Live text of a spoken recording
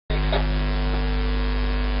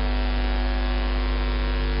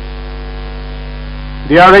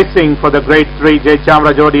They are racing for the Gr.3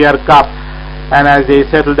 Jayachamaraja Wadiyar Cup, and as they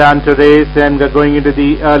settle down to race and going into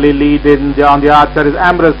the early lead on the outside is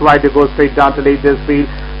White, who goes straight down to lead this field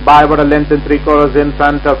by about a length and 3/4 in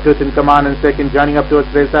front of Truth in Command, and second joining up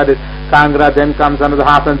towards race side is Gr.3. Then comes another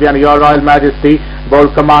half length behind Your Royal Majesty.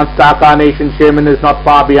 Bold Command, Star Carnation, Shaman is not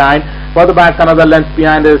far behind. Further back another length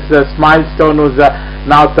behind is Smilestone, who's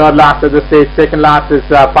now third last at the stage. Second last is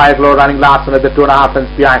Fire Glow running last another 2.5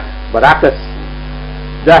 lengths behind Baracus.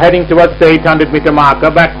 They are heading towards the 800-meter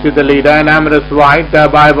marker. Back to the leader, and White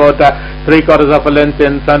by about 3/4 of a length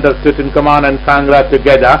in front of Truth in Command and Gr.3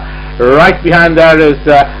 together. Right behind there is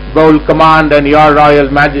Bold Command and Your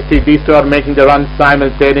Royal Majesty. These two are making the run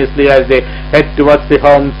simultaneously as they head towards the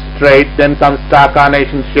home straight. Then comes Star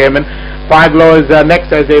Carnation, Shaman. Fire Glow is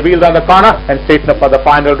next as they wheel down the corner and straighten up for the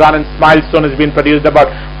final run, and Smilestone has been produced about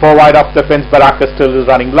 4 wide off the fence. Baracus still is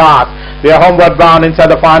running last. They are homeward bound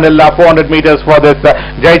inside the final 400 meters for this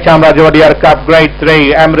Jayachamaraja Wadiyar Cup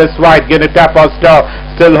Gr.3. White getting a tap or stir,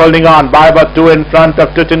 still holding on by about 2 in front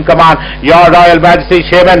of Truth in Command. Your Royal Majesty,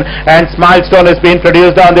 Shaman, and Smilestone has been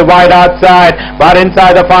produced on the wide outside, but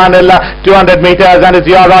inside the final 200 meters, and it's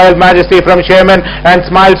Your Royal Majesty from Shaman and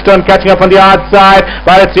Smilestone catching up on the outside,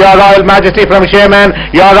 but it's Your Royal Majesty from Shaman,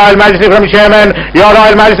 Your Royal Majesty from Shaman, Your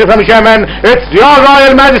Royal Majesty from Shaman. It's Your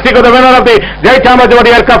Royal Majesty, the winner of the Jayachamaraja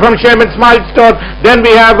Wadiyar Cup from Shaman, Smilestone. Then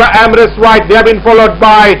we have White. They have been followed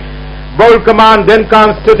by Bold Command. Then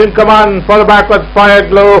comes Truth in Command. Further backwards Fire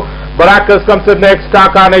Glow. Baracus comes to next. Star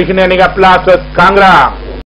Carnation ending up last with Gr.3.